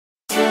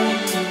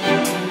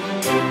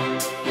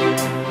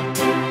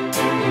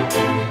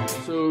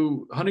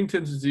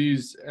Huntington's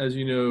disease, as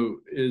you know,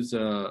 is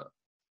an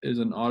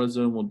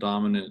autosomal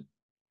dominant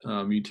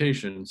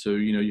mutation. So,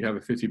 you have a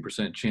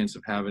 50% chance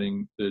of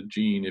having the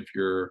gene if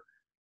your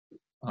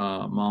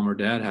mom or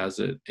dad has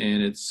it,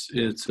 and it's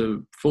a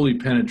fully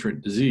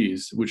penetrant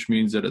disease, which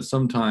means that at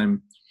some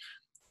time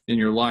in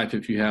your life,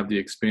 if you have the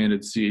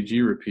expanded CAG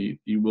repeat,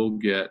 you will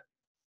get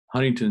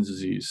Huntington's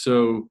disease.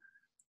 So,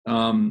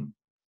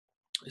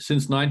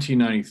 since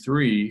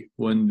 1993,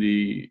 when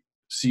the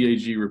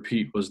CAG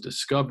repeat was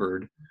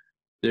discovered,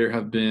 there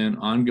have been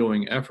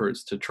ongoing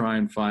efforts to try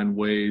and find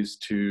ways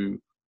to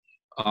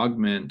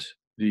augment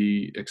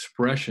the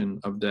expression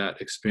of that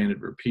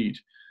expanded repeat.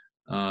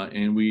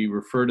 And we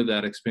refer to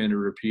that expanded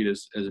repeat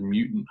as a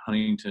mutant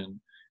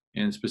Huntington,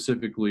 and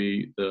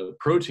specifically the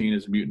protein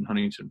is mutant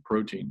Huntington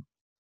protein.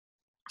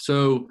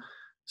 So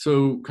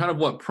kind of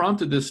what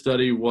prompted this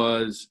study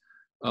was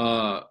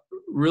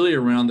really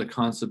around the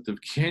concept of,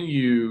 can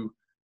you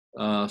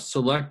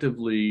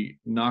selectively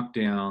knock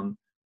down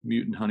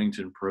mutant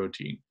Huntington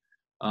protein?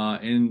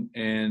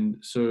 And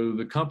so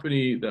the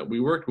company that we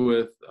worked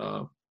with,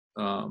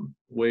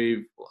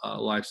 Wave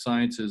Life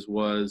Sciences,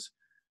 was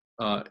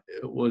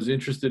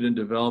interested in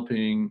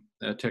developing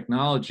a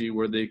technology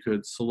where they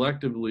could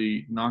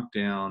selectively knock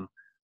down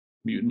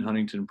mutant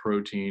Huntington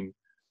protein.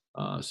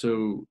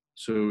 So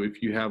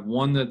if you have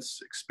one that's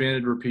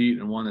expanded repeat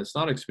and one that's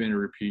not expanded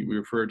repeat, we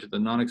refer to the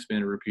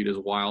non-expanded repeat as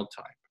wild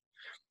type.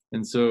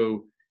 And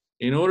so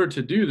in order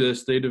to do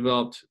this, they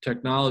developed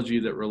technology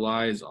that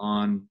relies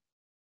on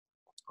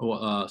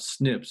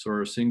SNPs,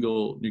 or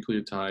single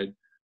nucleotide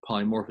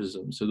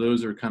polymorphisms. So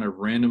those are kind of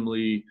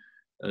randomly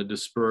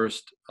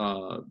dispersed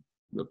the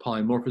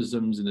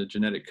polymorphisms in the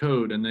genetic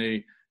code, and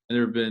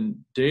there have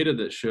been data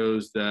that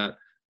shows that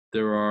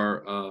there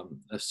are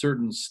a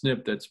certain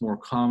SNP that's more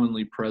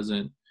commonly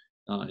present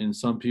in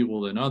some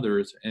people than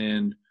others,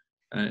 and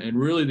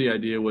really the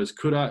idea was,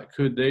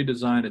 could they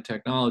design a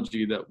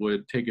technology that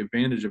would take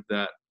advantage of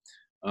that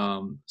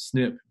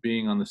SNP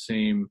being on the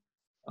same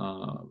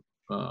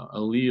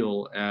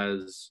allele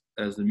as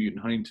the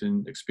mutant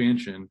Huntington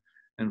expansion,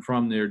 and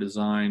from there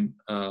design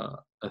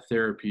a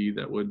therapy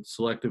that would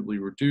selectively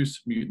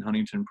reduce mutant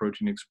Huntington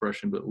protein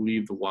expression but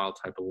leave the wild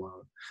type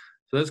alone.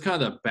 So that's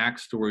kind of the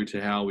backstory to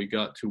how we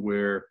got to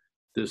where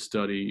this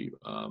study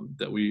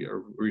that we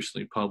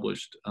recently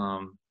published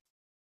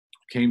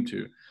came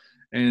to.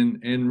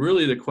 And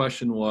really the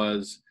question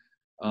was,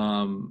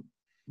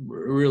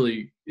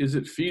 really, is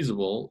it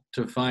feasible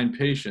to find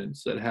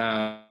patients that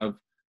have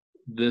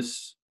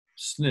this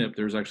SNP?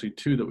 There's actually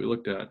two that we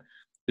looked at.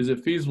 Is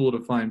it feasible to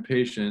find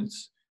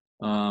patients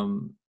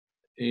and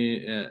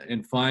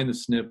find the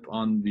SNP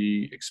on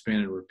the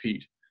expanded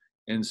repeat?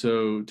 And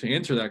so to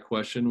answer that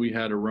question, we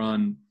had to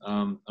run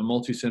a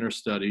multi-center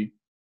study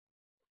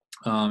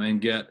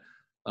and get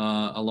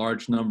a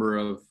large number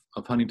of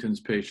Huntington's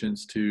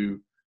patients to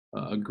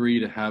agree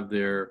to have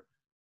their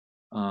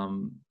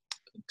an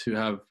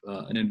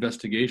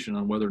investigation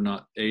on whether or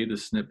not A, the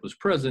SNP was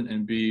present,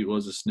 and B,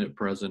 was the SNP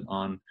present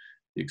on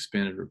the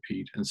expanded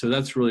repeat. And so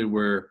that's really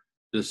where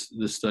this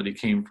study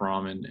came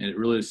from, and it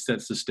really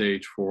sets the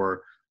stage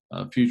for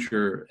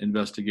future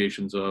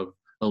investigations of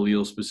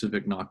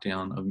allele-specific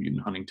knockdown of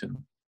mutant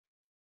Huntington.